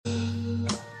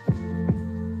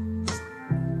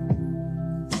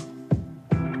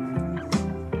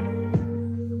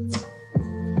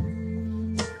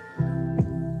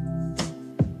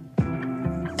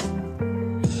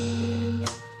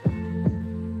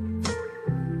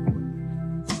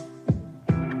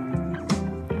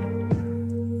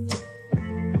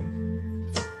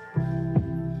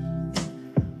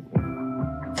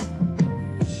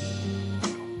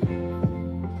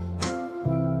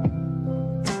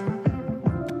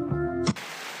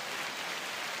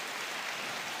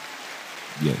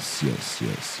Yes, yes,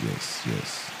 yes, yes,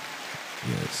 yes.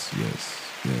 Yes, yes,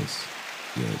 yes,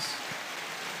 yes,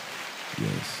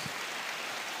 yes,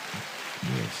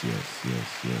 yes, yes, yes,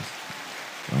 yes.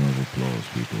 Round of applause,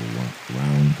 people. One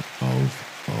round of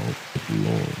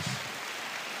applause.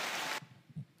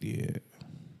 Yeah.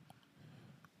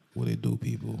 What it do,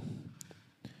 people?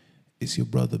 It's your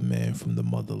brother, man, from the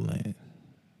motherland,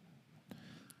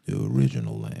 the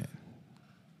original land.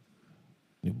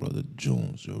 Your brother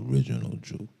Jones, the original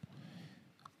Jew.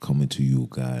 Coming to you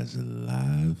guys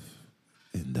live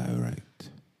and direct.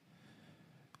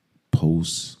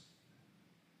 Post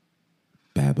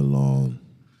Babylon,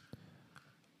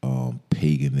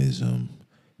 paganism,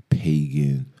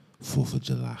 pagan 4th of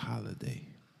July holiday.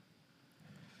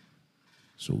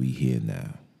 So we here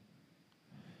now.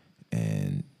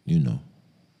 And,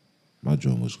 my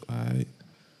joint was alright.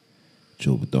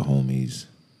 Chill with the homies.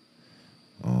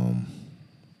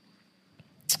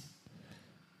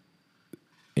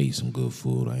 Ate some good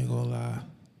food, I ain't gonna lie.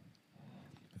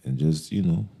 And just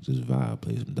vibe,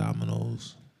 play some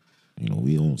dominoes.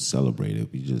 We don't celebrate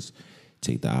it. We just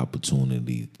take the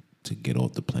opportunity to get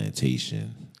off the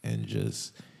plantation and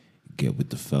just get with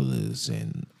the fellas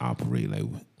and operate like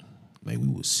we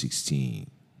was 16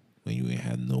 when you ain't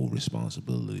had no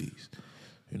responsibilities.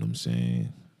 You know what I'm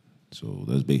saying? So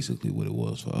that's basically what it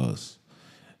was for us.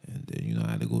 And then,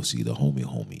 I had to go see the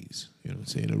homies. You know what I'm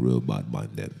saying? The real bad man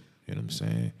them. You know what I'm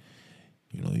saying?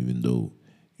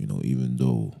 Even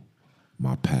though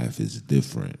my path is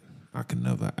different, I can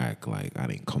never act like I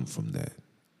didn't come from that.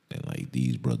 And like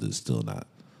these brothers still not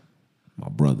my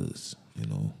brothers,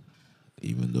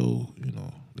 Even though,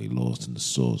 they lost in the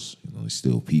source, they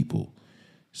still people,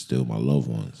 still my loved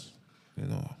ones.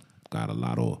 Got a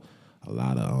lot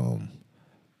of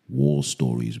war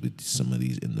stories with some of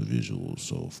these individuals.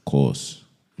 So of course,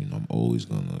 I'm always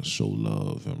gonna show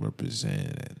love and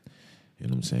represent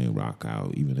and rock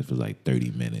out, even if it's like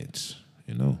 30 minutes,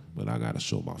 but I gotta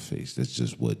show my face. That's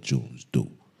just what Junes do,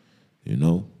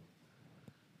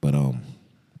 But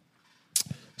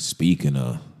speaking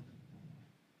of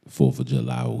 4th of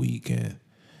July weekend,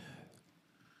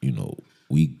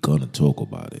 we gonna talk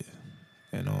about it.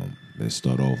 And let's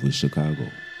start off with Chicago.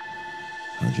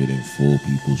 104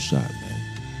 people shot, man.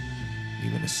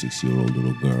 Even a 6-year-old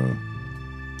little girl,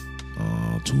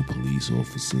 2 police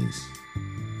officers.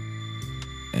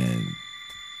 And,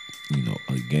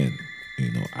 again,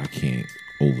 I can't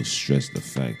overstress the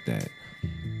fact that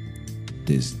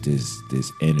this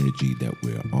energy that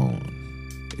we're on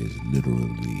is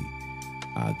literally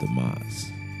our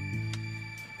demise.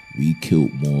 We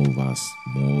killed more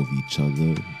of each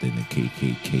other than the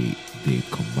KKK did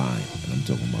combined. And I'm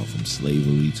talking about from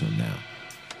slavery to now.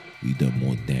 We done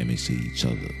more damage to each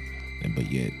other.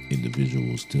 But yet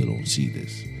individuals still don't see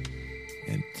this.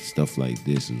 And stuff like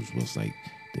this is what's like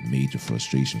the major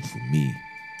frustration for me,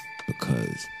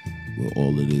 because with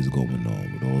all of this going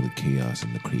on, with all the chaos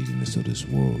and the craziness of this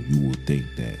world, you would think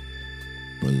that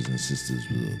brothers and sisters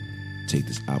will take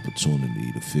this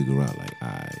opportunity to figure out like, all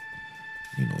right,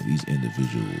 these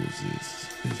individuals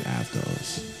is after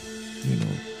us.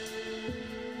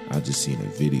 I just seen a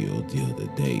video the other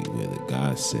day where the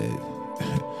guy said,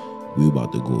 we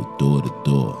about to go door to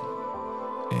door,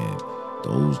 and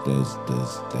those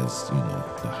that's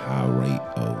the high rate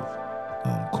of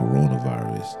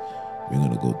coronavirus, we're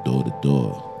gonna go door to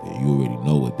door. And you already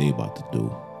know what they about to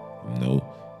do.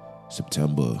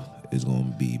 September is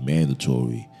gonna be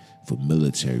mandatory for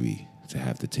military to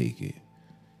have to take it.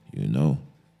 And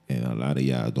a lot of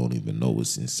y'all don't even know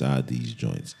what's inside these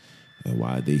joints and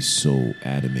why they so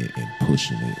adamant in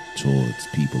pushing it towards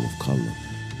people of color.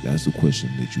 That's the question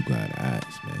that you gotta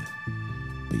ask, man.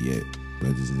 But yet,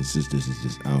 brothers and sisters is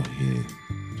just out here,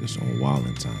 just on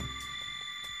wildin' time.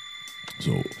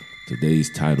 So today's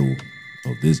title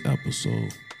of this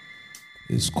episode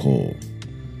is called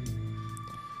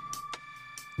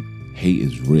Hate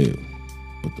is Real,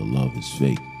 but the Love is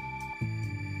Fake.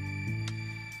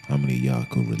 How many of y'all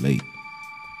could relate?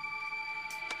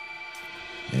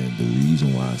 And the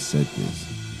reason why I said this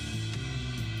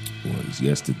was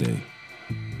yesterday,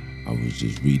 I was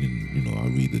just reading, I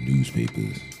read the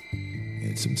newspapers,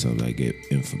 and sometimes I get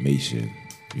information,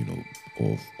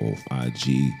 off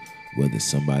IG, whether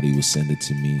somebody will send it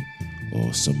to me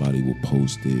or somebody will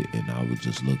post it, and I would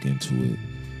just look into it.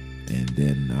 And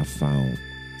then I found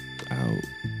out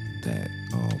that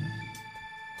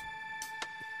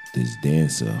this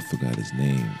dancer, I forgot his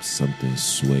name, something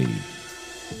Sway,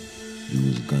 he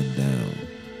was gunned down,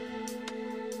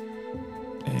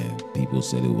 and people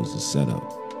said it was a setup.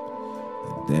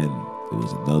 And then there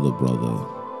was another brother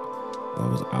that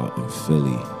was out in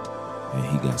Philly, and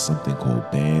he got something called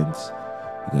Bands.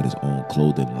 He got his own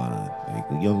clothing line, like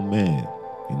a young man.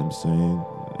 You know what I'm saying?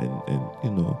 And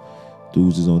you know,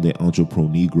 dudes is on their entrepreneur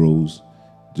Negroes,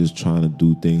 just trying to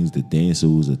do things. The dancer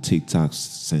was a TikTok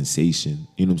sensation.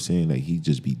 You know what I'm saying? Like he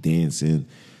just be dancing.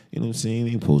 You know what I'm saying?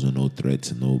 He ain't posing no threat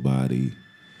to nobody.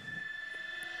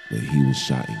 But he was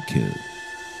shot and killed.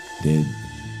 Then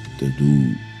the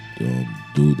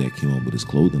dude that came up with his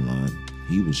clothing line,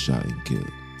 he was shot and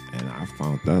killed. And I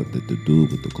found out that the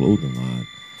dude with the clothing line,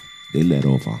 they let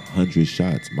off 100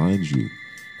 shots. Mind you,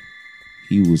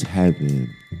 he was having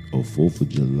a 4th of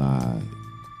July,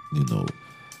 you know,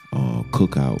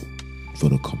 cookout for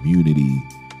the community.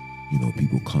 You know,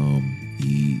 people come,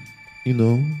 eat, you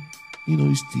know,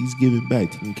 he's giving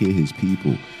back, taking care of his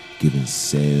people, giving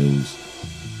sales.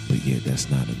 But yeah, that's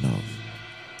not enough.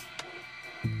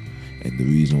 And the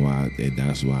reason why, and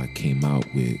that's why I came out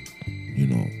with, you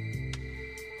know,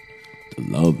 the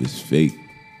love is fake,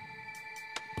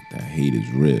 but that hate is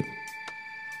real.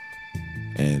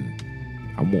 And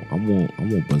I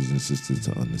want brothers and sisters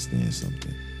to understand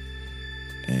something.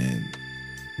 And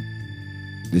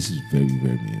this is very,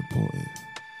 very important.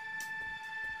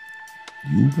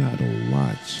 You gotta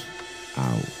watch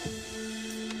out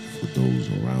for those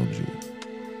around you.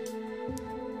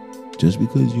 Just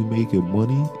because you're making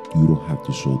money, you don't have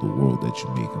to show the world that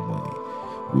you're making money.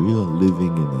 We are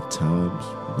living in the times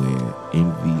where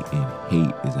envy and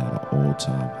hate is at an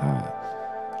all-time high.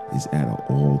 It's at an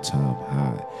all-time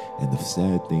high. And the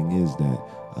sad thing is that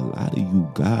a lot of you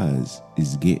guys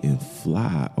is getting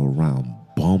fly around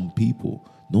bum people.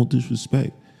 No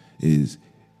disrespect. Is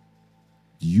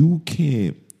you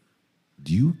can't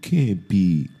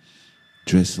be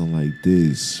dressing like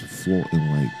this, flaunting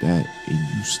like that, and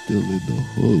you still in the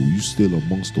hood. You still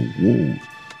amongst the wolves.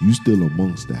 You still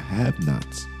amongst the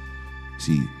have-nots.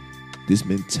 See, this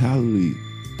mentality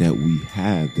that we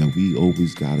have, that we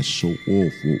always gotta show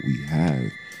off what we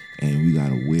have, and we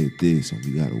gotta wear this and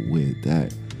we gotta wear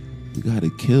that. We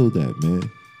gotta kill that, man.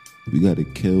 We gotta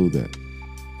kill that.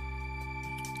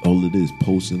 All of this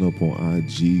posting up on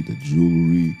IG, the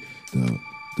jewelry,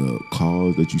 the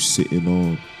cars that you sitting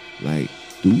on, like,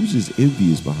 dudes is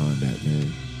envious behind that,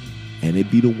 man. And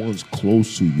it be the ones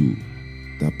close to you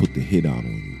that put the hit out on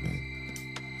you, man.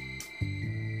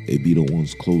 It be the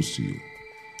ones close to you.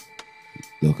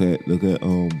 Look at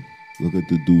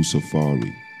the dude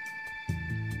Safari.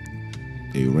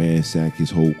 They ransacked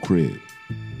his whole crib.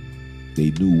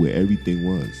 They knew where everything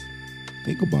was.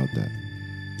 Think about that.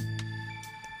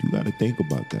 You gotta think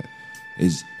about that.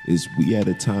 We at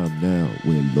a time now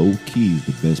where low key is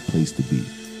the best place to be.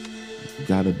 You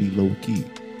gotta be low key.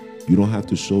 You don't have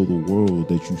to show the world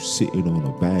that you sitting on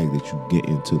a bag, that you get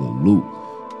into the loot.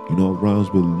 You know what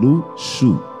rhymes with loot?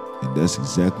 Shoot. And that's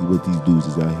exactly what these dudes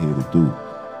is out here to do.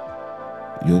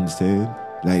 You understand?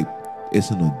 Like,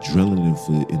 it's an adrenaline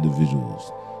for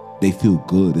individuals. They feel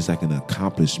good. It's like an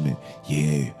accomplishment.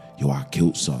 Yeah, yo, I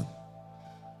killed son.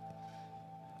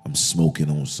 I'm smoking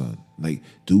on son. Like,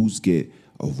 dudes get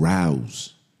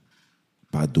aroused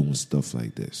by doing stuff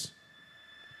like this.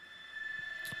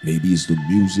 Maybe it's the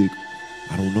music.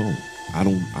 I don't know. I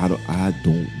don't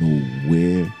know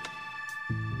where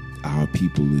our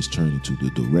people is turning to, the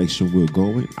direction we're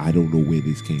going. I don't know where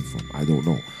this came from. I don't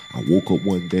know. I woke up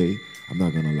one day. I'm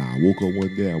not gonna lie. I woke up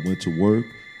one day. I went to work,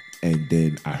 and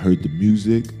then I heard the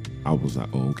music. I was like,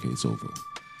 "Oh, okay, it's over."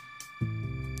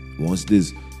 Once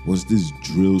this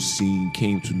drill scene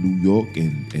came to New York,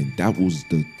 and that was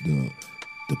the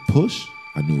push,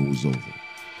 I knew it was over.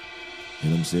 You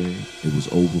know what I'm saying? It was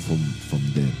over from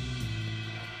then.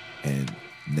 And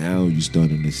now you're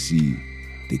starting to see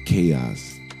the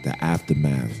chaos, the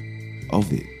aftermath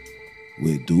of it,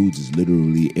 where dudes is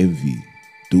literally envy.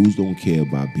 Dudes don't care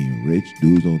about being rich.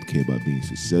 Dudes don't care about being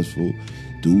successful.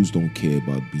 Dudes don't care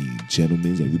about being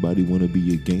gentlemen. Everybody want to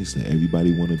be a gangster.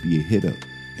 Everybody want to be a hitter.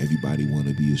 Everybody want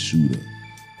to be a shooter.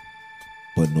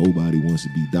 But nobody wants to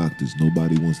be doctors.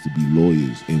 Nobody wants to be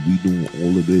lawyers. And we doing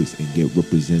all of this and get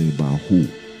represented by who?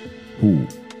 Who?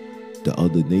 The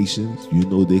other nations? You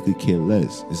know they could care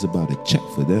less. It's about a check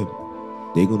for them.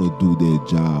 They're going to do their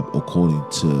job according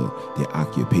to their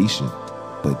occupation.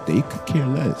 But they could care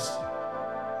less.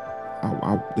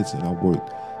 Listen, I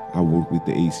work with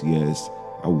the ACS.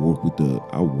 I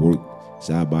work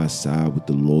side by side with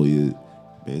the lawyers.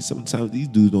 Man, sometimes these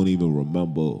dudes don't even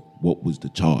remember what was the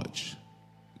charge.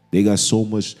 They got so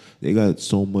much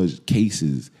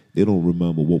cases, they don't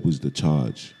remember what was the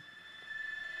charge.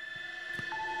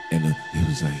 And it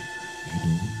was like,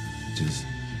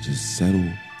 just settle,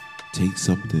 take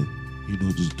something,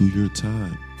 just do your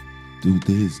time, do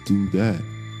this, do that.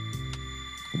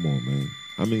 Come on, man.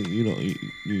 I mean, you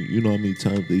know how many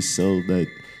times they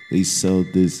sell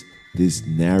this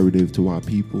narrative to our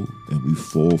people, and we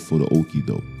fall for the okie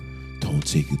doke. Don't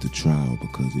take it to trial,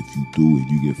 because if you do and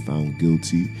you get found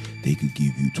guilty, they could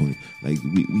give you 20. Like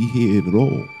we hear it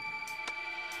all.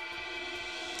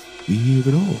 We hear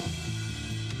it all.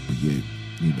 But yet,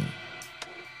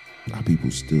 our people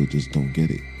still just don't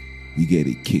get it. We get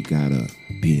a kick out of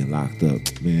being locked up.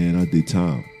 Man, I did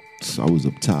time. So I was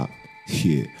up top.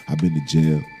 Yeah, I've been to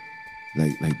jail.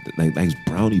 Like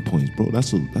brownie points, bro.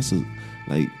 That's a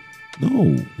like,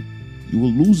 no. You a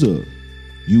loser.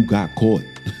 You got caught.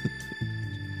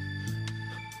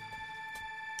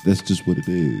 That's just what it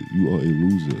is. You are a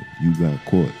loser. You got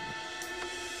caught.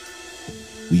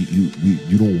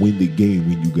 You don't win the game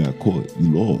when you got caught.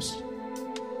 You lost.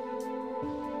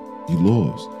 You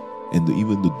lost. And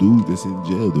even the dudes that's in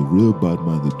jail, the real bad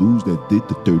mind, the dudes that did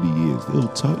the 30 years, they'll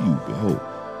tell you, yo,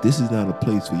 this is not a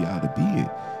place for y'all to be in.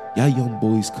 Y'all young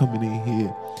boys coming in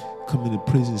here, coming to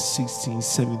prison 16,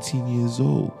 17 years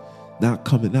old, not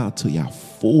coming out till y'all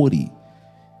 40.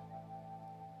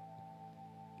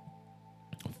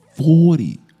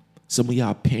 40. Some of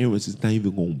y'all parents is not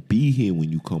even going to be here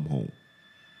when you come home.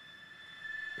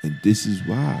 And this is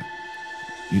why.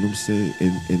 You know what I'm saying?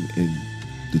 And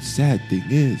the sad thing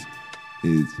is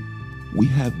we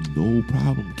have no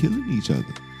problem killing each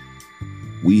other.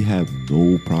 We have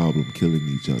no problem killing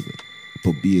each other.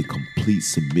 But be in complete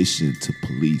submission to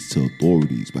police, to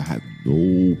authorities, but have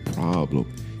no problem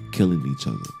killing each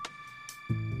other.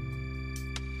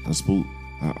 I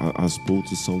spoke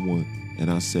to someone and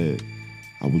I said,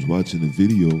 I was watching a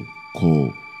video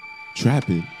called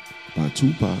Trapping by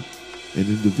Tupac. And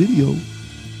in the video,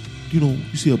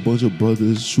 you see a bunch of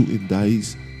brothers shooting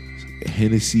dice,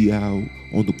 Hennessy out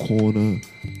on the corner,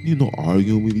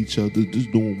 arguing with each other,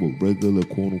 just doing what regular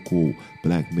quote-unquote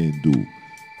black men do.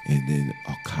 And then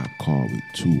a cop car with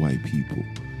two white people.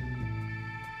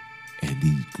 And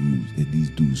these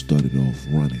dudes started off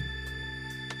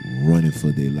running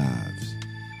for their lives.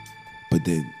 But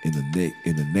then in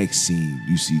the next scene,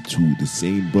 you see the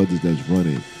same brothers that's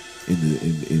running in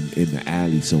the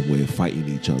alley somewhere fighting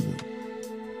each other,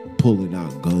 pulling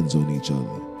out guns on each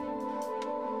other.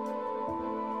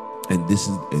 And this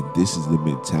is the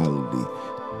mentality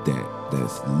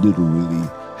that's literally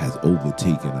has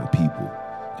overtaken our people,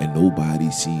 and nobody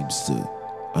seems to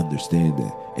understand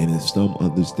that. And if some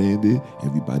understand it,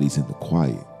 everybody's in the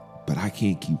quiet. But I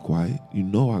can't keep quiet.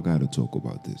 I gotta talk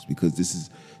about this, because this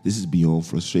is beyond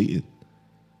frustrating.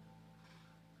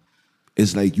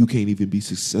 It's like you can't even be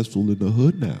successful in the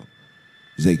hood now.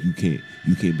 It's like you can't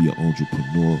be an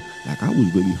entrepreneur. Like, I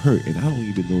was really hurt, and I don't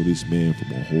even know this man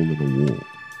from a hole in the wall.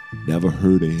 Never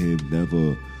heard of him.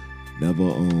 Never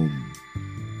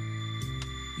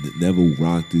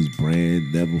rocked his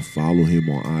brand. Never follow him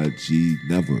on IG.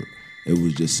 Never. It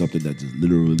was just something that just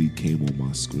literally came on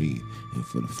my screen, and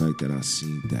for the fact that I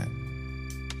seen that,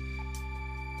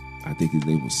 I think his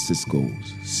name was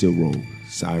Ciro,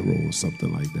 or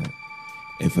something like that.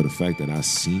 And for the fact that I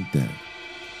seen that,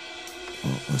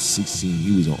 at 16,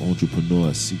 he was an entrepreneur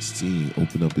at 16,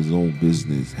 opened up his own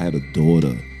business, had a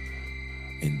daughter.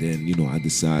 And then, I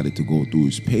decided to go through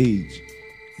his page,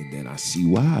 and then I see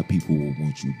why people will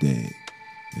want you dead.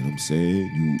 You know what I'm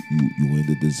saying? You in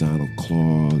the designer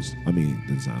clothes. You in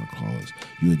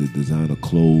the designer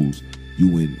clothes.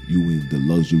 You in the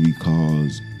luxury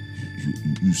cars.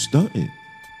 You stunting.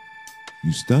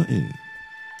 You stunting.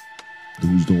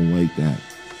 Dudes don't like that.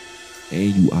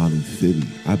 And you out in Philly.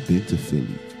 I've been to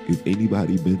Philly. If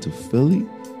anybody been to Philly,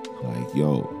 like,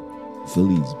 yo,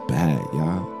 Philly's bad,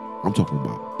 y'all. I'm talking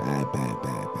about bad.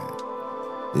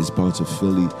 There's parts of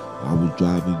Philly I was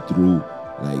driving through,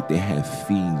 like, they had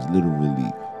fiends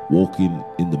literally walking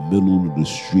in the middle of the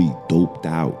street, doped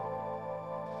out.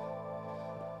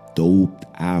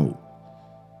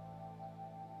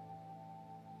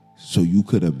 So you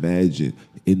could imagine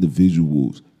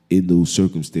individuals in those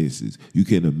circumstances. You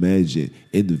can imagine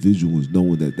individuals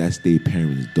knowing that that's their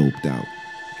parents doped out,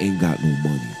 ain't got no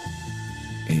money.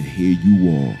 And here you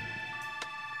are,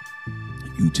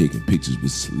 you taking pictures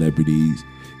with celebrities,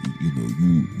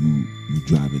 you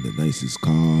driving the nicest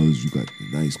cars, you got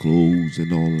the nice clothes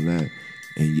and all of that,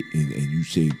 and you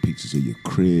showing pictures of your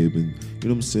crib, and you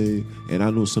know what I'm saying? And I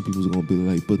know some people are gonna be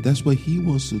like, but that's what he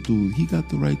wants to do. He got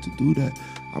the right to do that.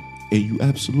 And you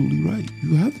absolutely right.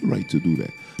 You have the right to do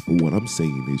that. But what I'm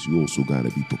saying is, you also gotta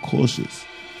be precautious,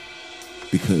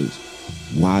 because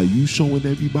while you showing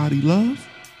everybody love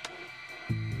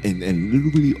and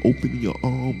literally opening your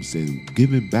arms and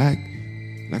giving back,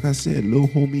 like I said, Lil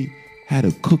Homie had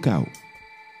a cookout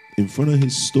in front of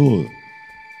his store,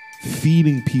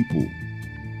 feeding people,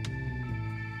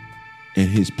 And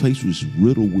his place was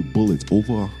riddled with bullets,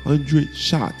 over 100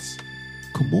 shots.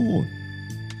 Come on.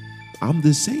 I'm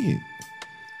just saying.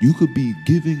 You could be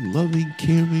giving, loving,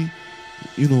 caring,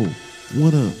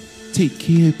 want to take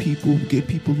care of people, get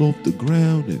people off the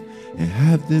ground and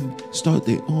have them start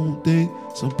their own thing.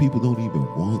 Some people don't even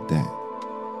want that.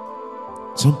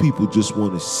 Some people just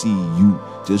want to see you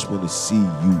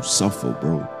suffer,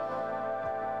 bro.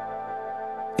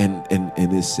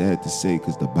 And it's sad to say,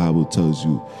 because the Bible tells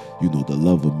you, the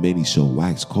love of many shall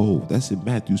wax cold. That's in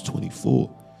Matthew 24.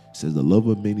 It says the love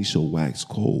of many shall wax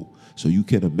cold. So you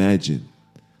can imagine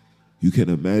you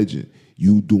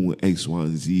doing X, Y,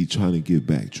 and Z, trying to give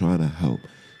back, trying to help,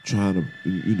 trying to,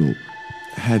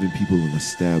 having people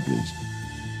established.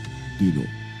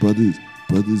 Brothers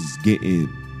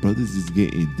is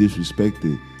getting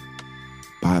disrespected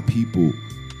by people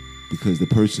because the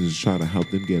person is trying to help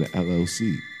them get an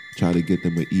LLC, try to get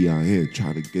them an EIN,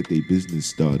 try to get their business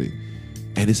started.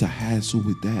 And it's a hassle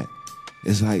with that.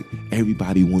 It's like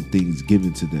everybody wants things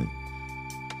given to them.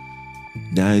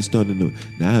 Now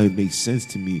it makes sense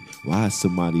to me why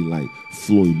somebody like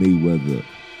Floyd Mayweather,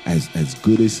 as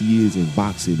good as he is in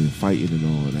boxing and fighting and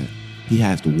all that, he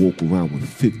has to walk around with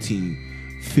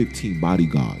 15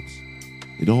 bodyguards.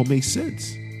 It all makes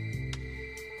sense.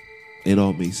 It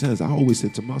all makes sense. I always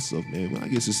said to myself, man, when I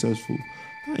get successful,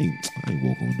 I ain't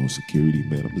walking with no security,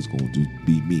 man. I'm just going to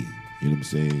be me. You know what I'm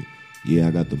saying? Yeah,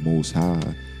 I got the Most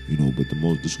High, but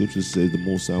the scripture says the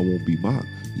Most High won't be mocked.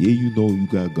 Yeah, you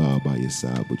got God by your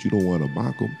side, but you don't want to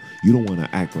mock him. You don't want to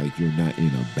act like you're not in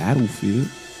a battlefield.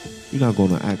 You're not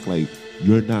going to act like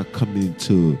you're not coming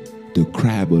to the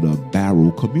crab of the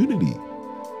barrel community.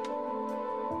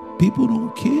 People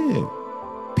don't care.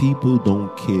 People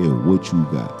don't care what you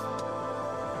got.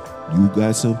 You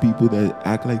got some people that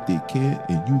act like they care,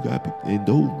 and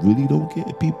those really don't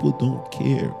care. People don't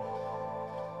care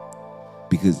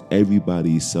because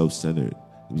everybody is self-centered.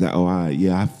 It's like,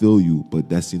 I feel you, but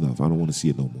that's enough. I don't want to see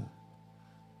it no more.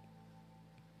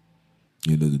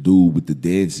 The dude with the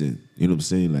dancing, you know what I'm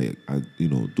saying? Like,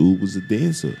 dude was a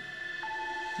dancer.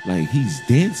 Like, he's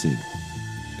dancing.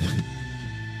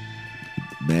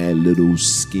 Mad little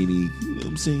skinny, you know what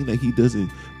I'm saying? Like, he doesn't,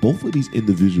 both of these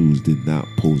individuals did not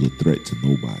pose a threat to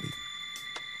nobody.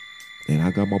 And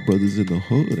I got my brothers in the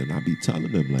hood, and I be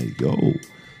telling them, like, yo,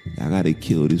 I gotta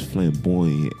kill this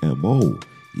flamboyant MO.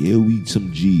 Yeah, we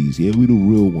some G's. Yeah, we the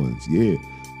real ones. Yeah,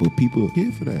 but people are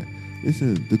here for that.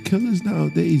 Listen, the killers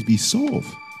nowadays be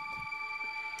soft.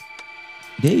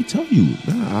 They tell you,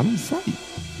 nah, I don't fight.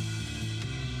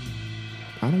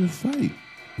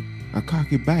 I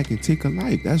cock it back and take a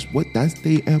life. That's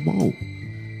their MO.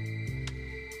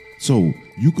 So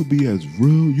you could be as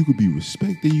real, you could be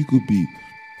respected, you could be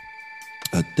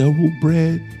a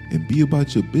thoroughbred and be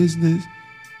about your business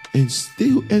and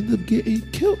still end up getting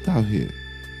killed out here.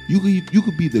 You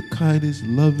could be the kindest,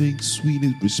 loving,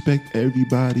 sweetest, respect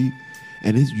everybody,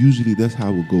 and that's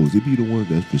how it goes. It be the one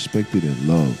that's respected and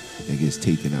loved that gets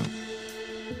taken out.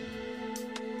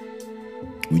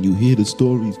 When I hear the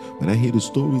stories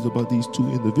about these two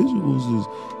individuals, is,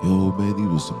 yo, man, these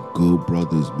were some good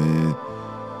brothers, man.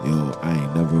 Yo, I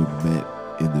ain't never met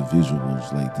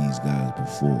individuals like these guys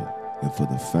before. And for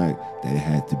the fact that it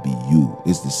had to be you,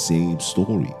 it's the same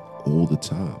story all the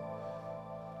time.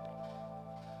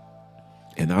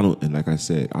 And like I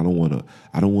said, I don't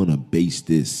wanna base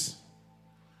this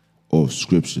off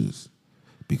scriptures,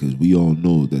 because we all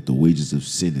know that the wages of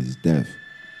sin is death.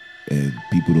 And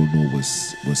people don't know what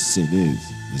sin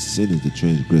is. The sin is the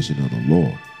transgression of the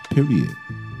law, period.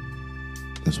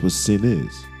 That's what sin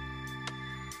is.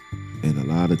 And a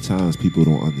lot of times people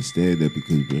don't understand that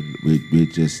because we're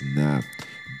just not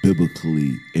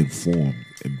biblically informed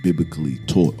and biblically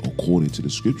taught according to the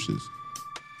scriptures.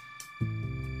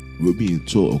 We're being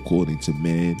taught according to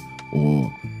man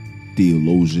or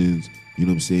theologians. You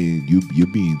know what I'm saying? You're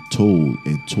being told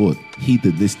and taught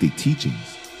hedonistic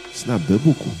teachings. It's not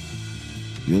biblical.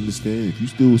 You understand? If you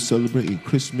still celebrating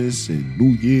Christmas and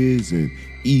New Year's and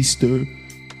Easter,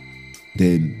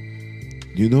 then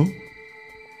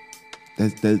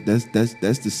that's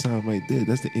the sign right there.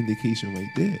 That's the indication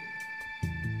right there.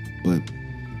 But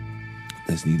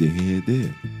that's neither here nor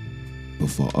there. But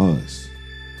for us,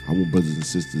 I want brothers and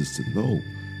sisters to know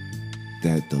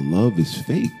that the love is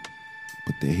fake,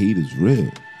 but the hate is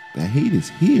real. That hate is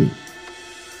here.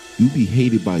 You be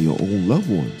hated by your own loved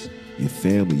ones. Your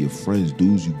family, your friends,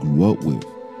 dudes you grew up with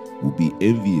will be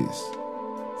envious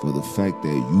for the fact that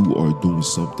you are doing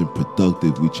something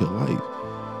productive with your life.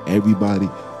 Everybody,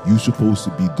 you're supposed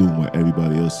to be doing what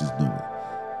everybody else is doing.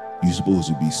 You're supposed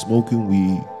to be smoking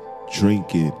weed,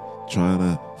 drinking, trying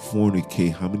to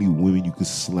fornicate, how many women you could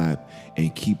slap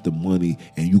and keep the money,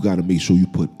 and you got to make sure you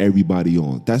put everybody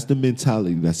on. That's the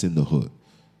mentality that's in the hood.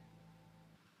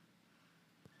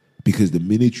 Because the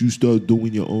minute you start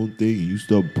doing your own thing and you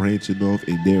start branching off,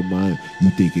 in their mind, you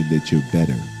thinking that you're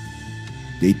better.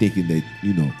 They thinking that,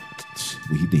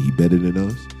 well, he think he better than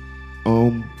us?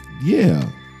 Yeah.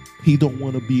 He don't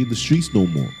want to be in the streets no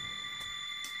more.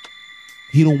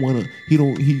 He don't want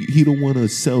to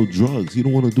sell drugs. He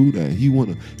don't want to do that. He want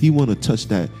to touch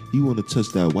that. He want to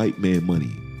touch that white man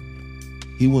money.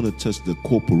 He want to touch the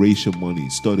corporation money,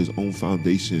 start his own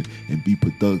foundation and be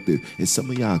productive. And some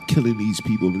of y'all killing these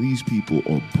people, and these people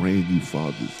are brand new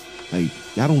fathers. Like,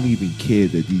 y'all don't even care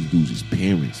that these dudes is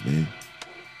parents, man.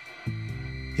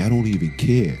 Y'all don't even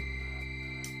care.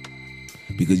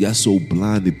 Because y'all so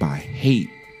blinded by hate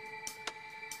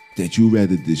that you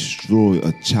rather destroy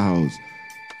a child's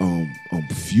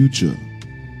future.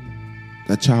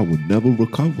 That child will never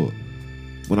recover.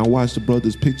 When I watched the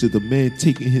brother's picture, the man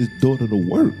taking his daughter to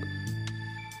work,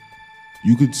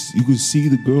 you could see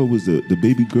the girl was the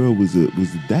baby girl was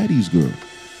the daddy's girl.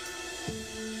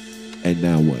 And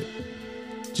now what?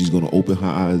 She's gonna open her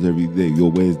eyes every day. Yo,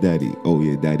 where's daddy? Oh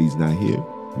yeah, daddy's not here.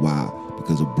 Why?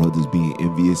 Because of brothers being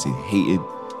envious and hating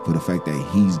for the fact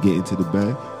that he's getting to the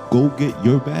bag. Go get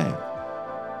your bag.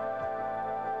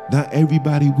 Not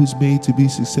everybody was made to be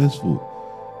successful.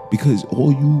 Because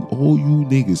all you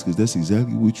niggas, because that's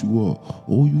exactly what you are,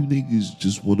 all you niggas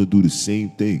just want to do the same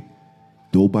thing.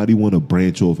 Nobody want to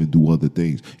branch off and do other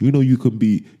things. You can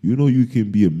be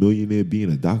a millionaire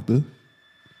being a doctor,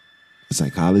 a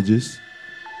psychologist.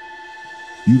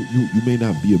 You may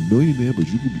not be a millionaire, but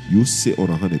you'll sit on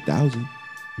 100,000,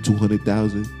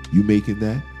 200,000. You making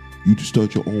that? You just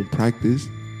start your own practice.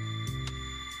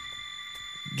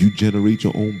 You generate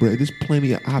your own bread. There's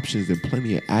plenty of options and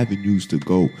plenty of avenues to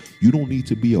go. You don't need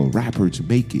to be a rapper to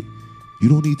make it. You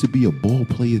don't need to be a ball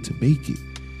player to make it.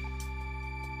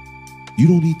 You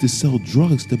don't need to sell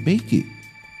drugs to make it.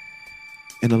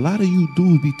 And a lot of you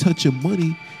dudes be touching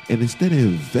money, and instead of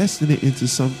investing it into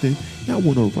something, y'all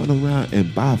want to run around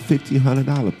and buy $50,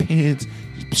 $100 pants,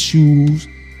 shoes,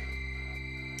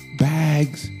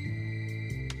 bags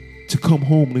to come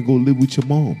home and go live with your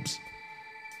moms.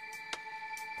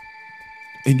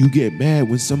 And you get mad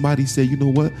when somebody say, you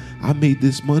know what, I made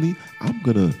this money, I'm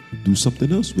going to do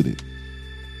something else with it.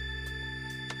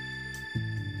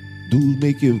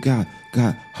 Dudes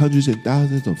got hundreds and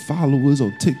thousands of followers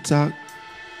on TikTok,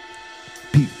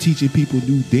 teaching people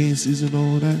new dances and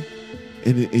all that.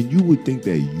 And you would think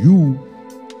that you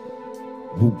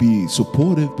will be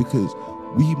supportive, because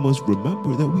we must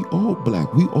remember that we all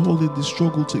black. We all in this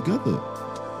struggle together.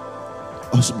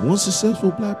 One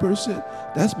successful black person,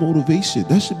 that's motivation.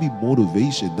 That should be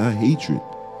motivation, not hatred.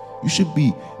 You should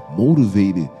be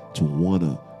motivated to want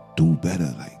to do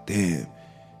better. Like, damn,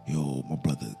 yo, my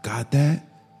brother got that?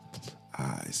 All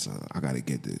right, son, I got to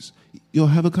get this. Yo,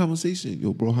 have a conversation.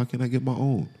 Yo, bro, how can I get my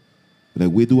own?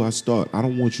 Like, where do I start? I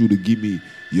don't want you to give me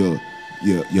your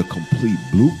complete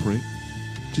blueprint.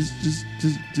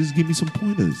 Just give me some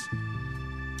pointers.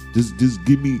 Just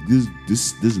give me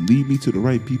this lead me to the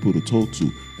right people to talk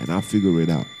to, and I'll figure it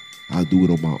out. I'll do it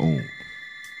on my own.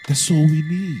 That's all we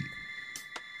need.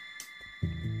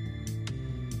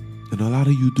 And a lot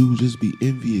of you dudes just be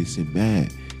envious and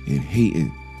mad and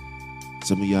hating.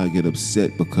 Some of y'all get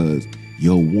upset because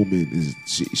your woman is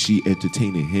she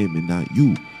entertaining him and not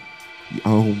you.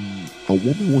 A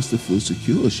woman wants to feel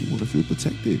secure. She want to feel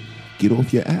protected. Get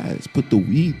off your ass. Put the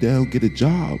weed down. Get a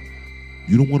job.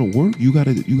 You don't want to work? You got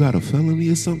a felony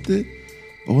or something?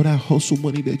 All that hustle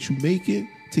money that you making,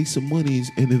 take some money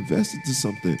and invest into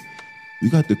something. You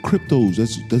got the cryptos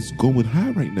that's going high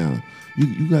right now.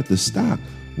 You got the stock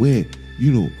where,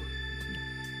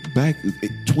 back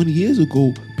 20 years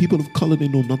ago, people of color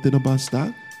didn't know nothing about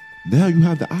stock. Now you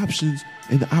have the options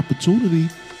and the opportunity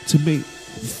to make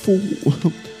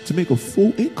a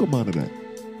full income out of that.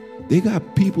 They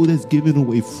got people that's giving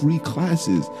away free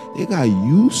classes. They got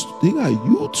YouTube.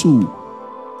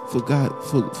 For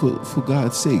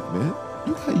God's sake, man.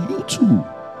 You got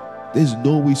YouTube. There's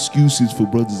no excuses for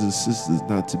brothers and sisters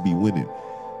not to be winning.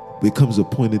 There comes a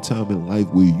point in time in life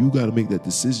where you got to make that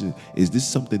decision. Is this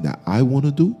something that I want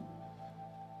to do?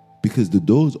 Because the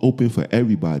door is open for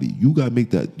everybody. You got to make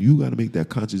that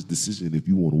conscious decision if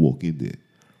you want to walk in there.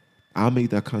 I'll make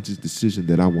that conscious decision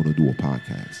that I want to do a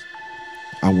podcast.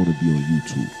 I want to be on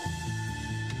YouTube.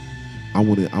 I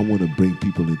want to bring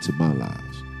people into my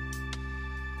lives.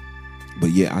 But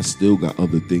yeah, I still got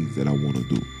other things that I want to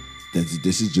do.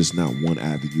 This is just not one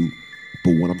avenue.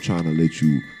 But what I'm trying to let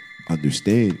you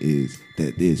understand is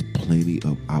that there's plenty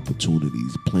of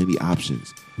opportunities, plenty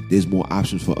options. There's more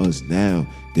options for us now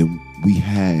than we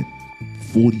had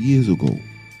 40 years ago.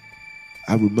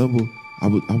 I remember I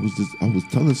was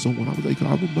telling someone, I was like,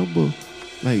 I remember,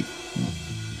 like,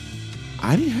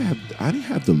 I didn't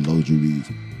have the luxuries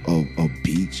of a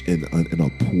beach and a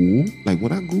pool. Like,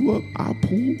 when I grew up, our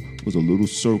pool was a little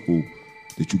circle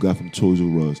that you got from Toys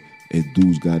R Us, and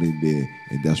dudes got in there,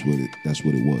 and that's what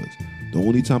it was. The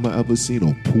only time I ever seen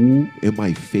a pool in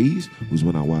my face was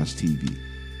when I watched TV.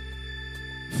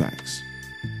 Facts.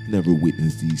 Never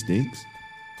witnessed these things.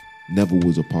 Never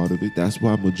was a part of it. That's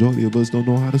why majority of us don't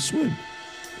know how to swim.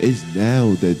 It's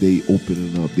now that they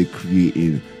opening up, they're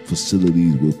creating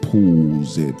facilities with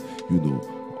pools and,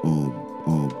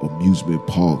 amusement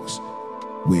parks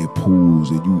where pools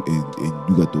and you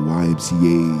got the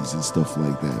YMCA's and stuff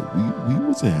like that. We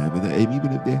wasn't having that. And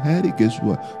even if they had it, guess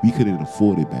what? We couldn't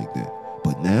afford it back then.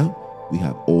 But now we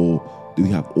have all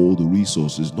the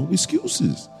resources, no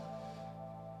excuses.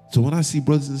 So when I see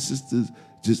brothers and sisters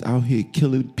just out here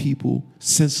killing people,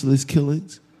 senseless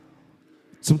killings,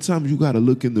 sometimes you got to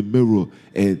look in the mirror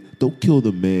and don't kill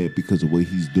the man because of what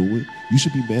he's doing. You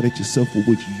should be mad at yourself for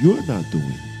what you're not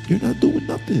doing. You're not doing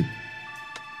nothing.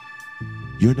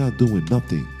 You're not doing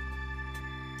nothing.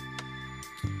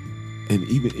 And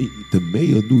even the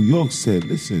mayor of New York said,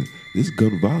 listen, this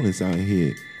gun violence out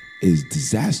here is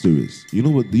disastrous. You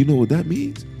know what that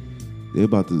means? They're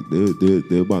about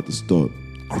to start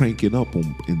cranking up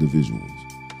on individuals.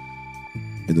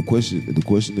 And the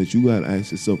question that you gotta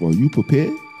ask yourself, are you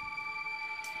prepared?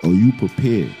 Are you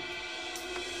prepared?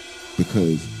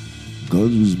 Because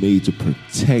guns was made to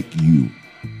protect you.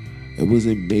 It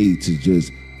wasn't made to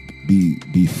just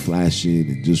be flashing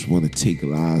and just want to take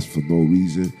lives for no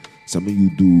reason. Some of you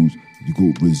dudes, you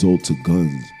go resort to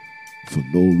guns for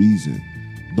no reason.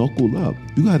 Knuckle up.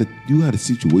 You got a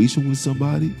situation with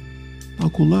somebody?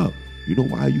 Knuckle up. You know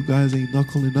why you guys ain't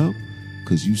knuckling up?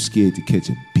 Because you scared to catch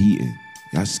a beating.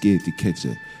 Y'all scared to catch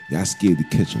a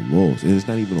loss. And it's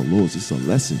not even a loss, it's a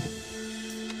lesson.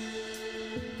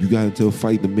 You got to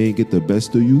fight the man get the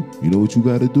best of you. You know what you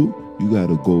gotta do? You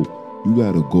gotta go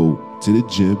to the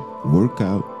gym, work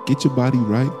out, get your body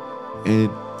right. And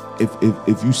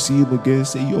if you see him again,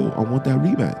 say, yo, I want that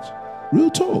rematch. Real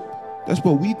talk. That's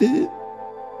what we did.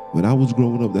 When I was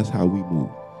growing up, that's how we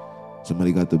moved.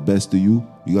 Somebody got the best of you,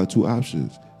 you got two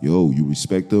options. Yo, you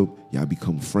respect them, y'all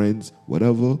become friends,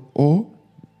 whatever, or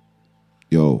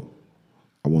yo,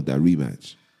 I want that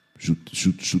rematch.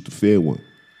 Shoot the fair one.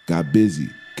 Got busy,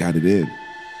 got it in.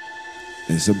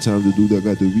 And sometimes the dude that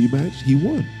got the rematch, he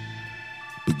won.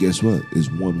 But guess what? It's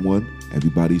 1-1.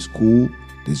 Everybody's cool.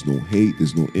 There's no hate.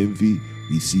 There's no envy.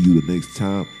 We see you the next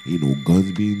time. Ain't no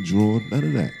guns being drawn. None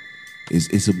of that.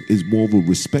 It's more of a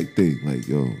respect thing. Like,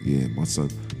 yo, yeah, my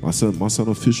son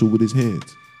official with his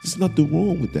hands. There's nothing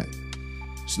wrong with that.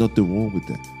 There's nothing wrong with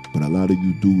that. But a lot of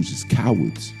you dudes is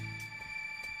cowards.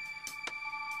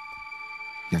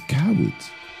 You're cowards.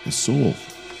 You're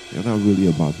soft. You're not really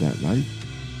about that life.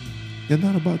 You're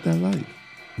not about that life.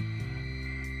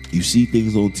 You see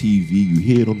things on TV, you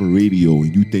hear it on the radio,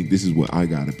 and you think this is what I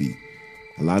gotta be.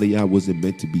 A lot of y'all wasn't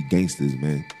meant to be gangsters,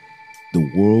 man.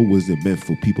 The world wasn't meant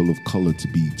for people of color to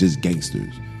be just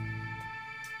gangsters.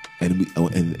 And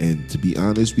to be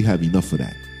honest, we have enough of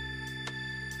that.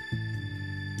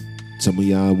 Some of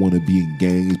y'all want to be in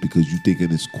gangs because you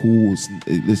thinking it's cool.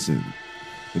 Listen,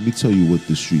 let me tell you what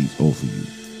the streets offer you.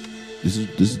 This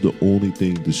is the only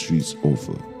thing the streets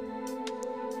offer.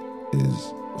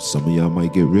 Is some of y'all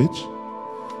might get rich,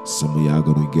 some of y'all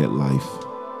gonna get life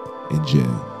in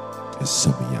jail, and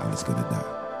some of y'all is gonna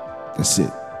die. That's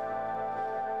it.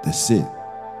 That's it.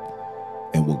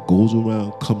 And what goes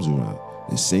around comes around.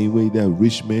 The same way that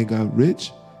rich man got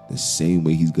rich, the same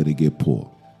way he's gonna get poor.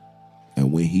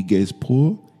 And when he gets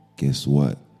poor, guess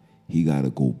what? He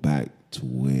gotta go back to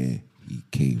where he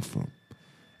came from.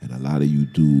 And a lot of you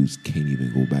dudes can't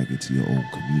even go back into your own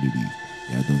communities.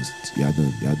 Y'all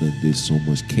done did so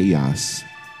much chaos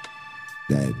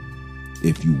that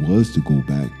if you was to go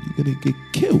back, you're gonna get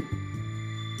killed.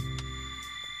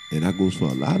 And that goes for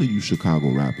a lot of you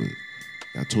Chicago rappers.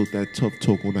 I talk that tough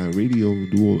talk on that radio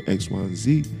and do all X, Y, and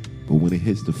Z, but when it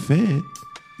hits the fan,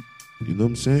 you know what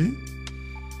I'm saying?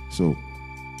 So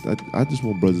I just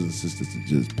want brothers and sisters to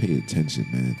just pay attention,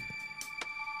 man.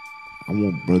 I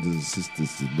want brothers and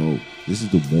sisters to know this is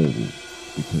the moral,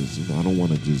 because I don't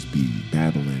want to just be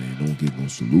battling and don't get no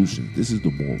solutions. This is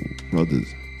the moral.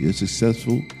 Brothers, you're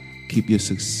successful, keep your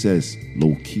success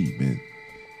low key, man.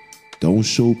 Don't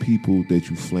show people that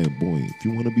you flamboyant. If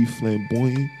you want to be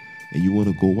flamboyant and you want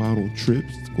to go out on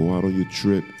trips, go out on your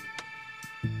trip,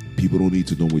 People don't need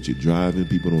to know what you're driving.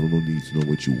 People don't need to know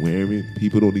what you're wearing.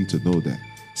 People don't need to know that.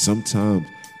 Sometimes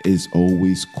it's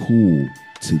always cool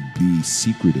to be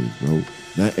secretive, bro.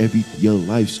 Not your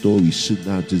life story should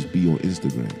not just be on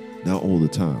Instagram. Not all the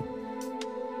time.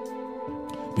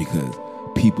 Because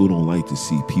people don't like to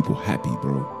see people happy,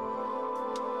 bro.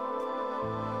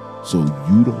 So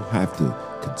you don't have to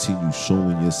continue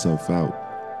showing yourself out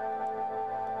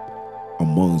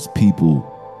amongst people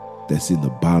that's in the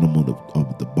bottom of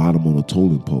the bottom of the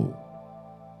totem pole.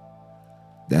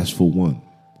 That's for one.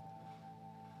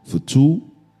 For two,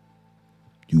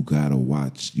 you gotta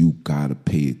watch. You gotta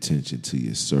pay attention to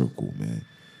your circle, man.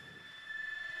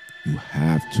 You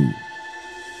have to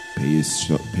pay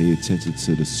attention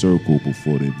to the circle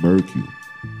before they murk you.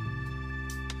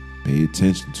 Pay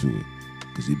attention to it,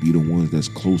 because it be the ones that's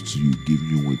close to you, giving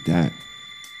you with that.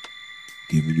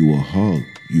 Giving you a hug.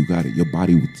 You got it. Your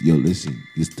body, listen,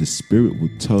 the spirit will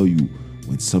tell you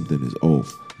when something is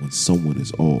off, when someone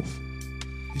is off.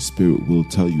 Your spirit will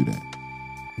tell you that.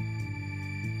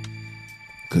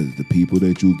 Because the people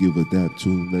that you give a dap to,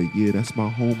 like, yeah, that's my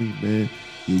homie, man.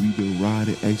 Yeah, we been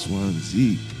riding X, Y, and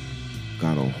Z.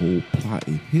 Got a whole plot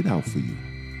and hit out for you.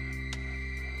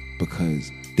 Because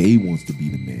they wants to be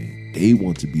the man. They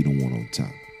want to be the one on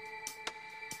top.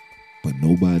 But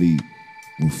nobody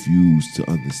refuse to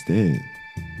understand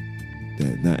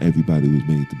that not everybody was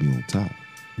made to be on top.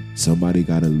 Somebody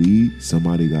gotta lead,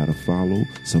 somebody gotta follow,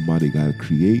 somebody gotta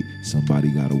create, somebody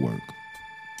gotta work.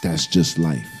 That's just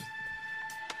life.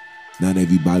 Not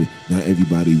everybody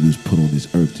was put on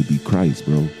this earth to be Christ,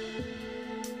 bro.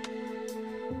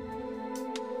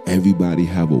 Everybody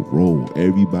have a role.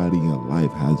 Everybody in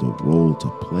life has a role to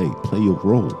play. Play your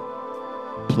role.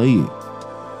 Play it.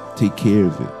 Take care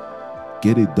of it.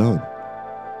 Get it done.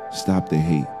 Stop the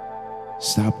hate.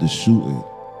 Stop the shooting.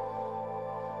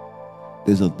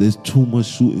 There's too much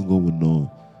shooting going on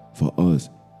for us.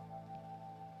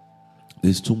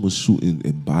 There's too much shooting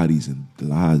and bodies and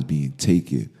lives being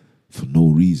taken for no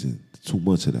reason. Too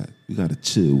much of that. We gotta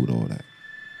chill with all that.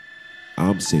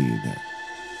 I'm saying that.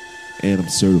 And I'm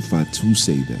certified to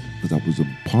say that because I was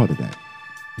a part of that.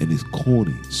 And it's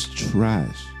corny. It's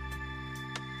trash.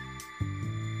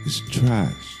 It's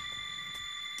trash.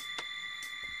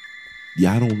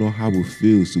 Yeah, I don't know how it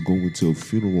feels to go into a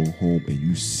funeral home and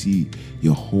you see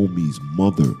your homie's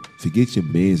mother. Forget your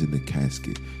man's in the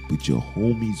casket, but your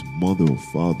homie's mother or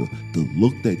father, the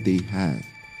look that they have,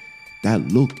 that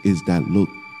look is that look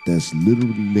that's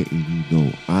literally letting you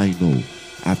know, I know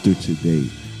after today,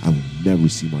 I will never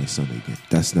see my son again.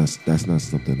 That's not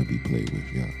something to be played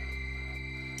with, y'all.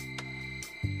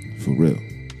 For real.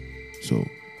 So,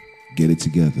 get it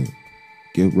together.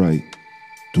 Get right.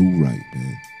 Do right,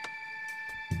 man.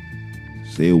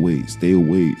 Stay away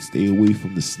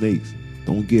from the snakes.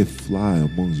 Don't get fly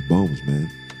amongst bums, man.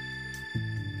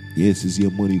 Yes, it's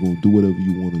your money, gonna do whatever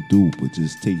you want to do, but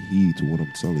just take heed to what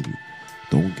I'm telling you.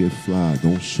 Don't get fly,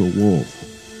 don't show off.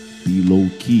 Be low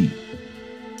key.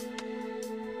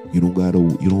 You don't gotta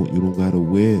wear the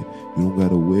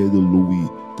Louis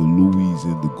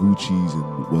and the Gucci's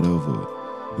and whatever.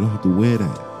 You don't have to wear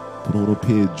that. Put on a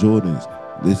pair of Jordans.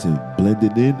 Listen,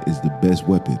 blending in is the best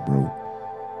weapon, bro.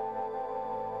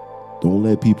 Don't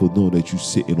let people know that you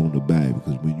sitting on the bag,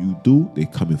 because when you do, they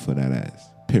coming for that ass.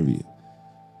 Period.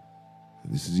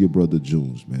 This is your brother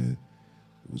Junes, man.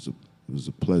 It was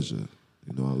a pleasure.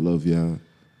 You know, I love y'all.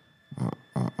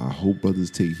 I hope brothers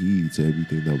take heed to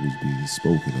everything that was being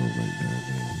spoken of right now,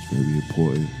 man. It's very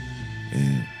important.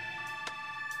 And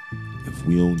if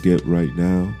we don't get right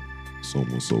now, it's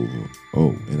almost over.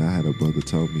 Oh, and I had a brother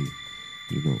tell me,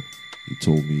 you know, he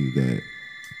told me that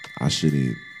I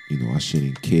shouldn't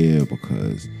care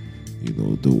because, you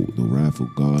know, the wrath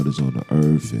of God is on the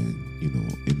earth and, you know,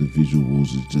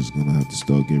 individuals is just gonna have to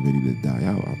start getting ready to die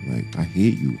out. I'm like, I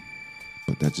hear you,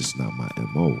 but that's just not my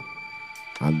MO.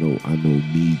 I know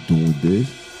me doing this,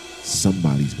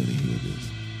 somebody's gonna hear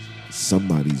this.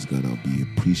 Somebody's gonna be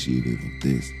appreciative of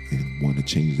this and want to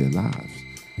change their lives.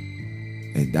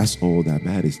 And that's all that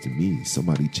matters to me.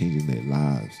 Somebody changing their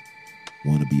lives,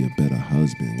 want to be a better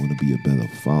husband, want to be a better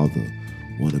father,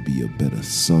 want to be a better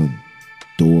son,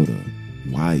 daughter,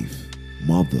 wife,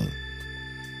 mother.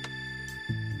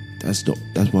 That's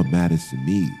what matters to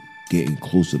me. Getting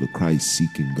closer to Christ,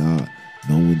 seeking God,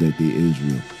 knowing that they're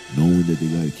Israel, knowing that they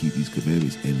gotta keep these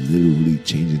commandments, and literally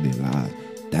changing their lives.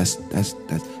 That's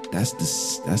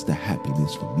the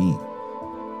happiness for me.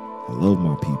 I love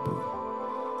my people.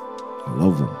 I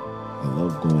love them. I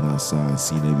love going outside,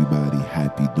 seeing everybody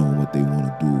happy, doing what they want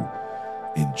to do,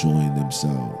 enjoying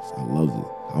themselves. I love it.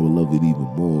 I would love it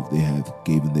even more if they have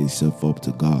given themselves up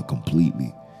to God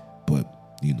completely. But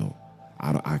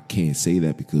I can't say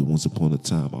that because once upon a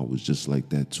time I was just like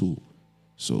that too.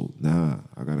 So now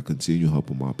I gotta continue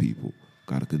helping my people.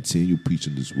 Gotta continue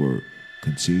preaching this word.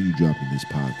 Continue dropping this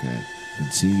podcast.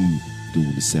 Continue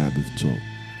doing the Sabbath talk.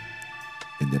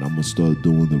 And then I'm gonna start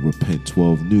doing the Repent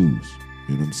 12 news.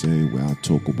 You know what I'm saying? Where I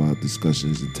talk about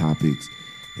discussions and topics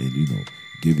and,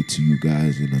 give it to you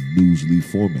guys in a newsly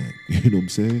format. You know what I'm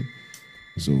saying?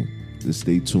 So just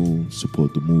stay tuned,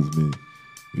 support the movement.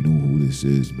 You know who this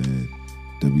is, man.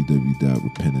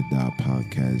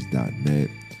 www.repentordiepodcast.net.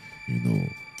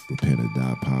 Repent or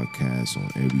Die Podcast on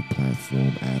every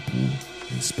platform, Apple,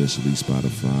 and especially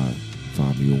Spotify.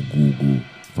 Find me on Google.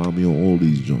 Find me on all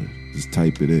these joints. Just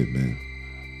type it in, man.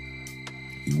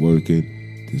 You working?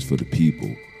 This for the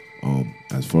people.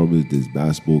 As far as this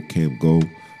basketball camp go,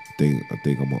 I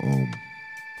think I'm gonna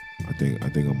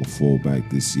fall back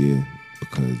this year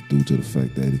because due to the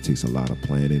fact that it takes a lot of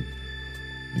planning,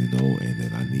 and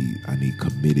then I need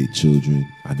committed children.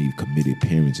 I need committed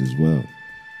parents as well,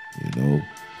 and now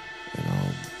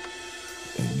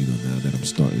that I'm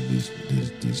starting this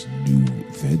new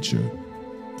venture,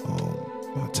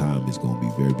 my time is gonna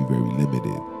be very, very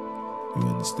limited. You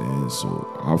understand? So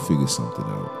I'll figure something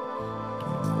out,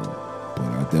 But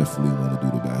I definitely want to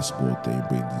do the basketball thing,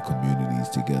 bring the communities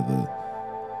together,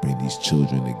 bring these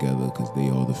children together because they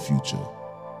are the future.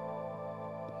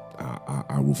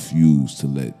 I refuse to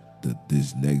let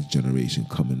this next generation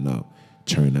coming up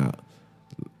turn out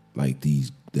like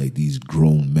these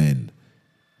grown men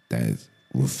that's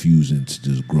refusing to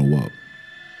just grow up,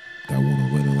 that want to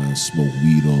run around, smoke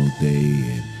weed all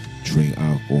day and drink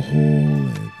alcohol,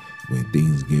 and when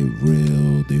things get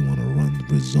real, they want to run the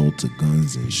result to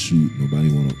guns and shoot.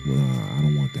 Nobody want to. I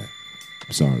don't want that.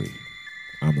 I'm sorry,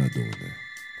 I'm not doing that.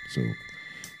 So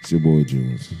it's your boy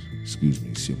Jules. Excuse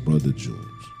me, it's your brother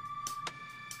Jules.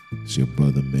 It's your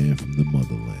brother, man from the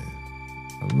motherland.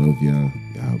 I love y'all.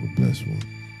 Y'all have a blessed one.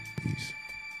 Peace.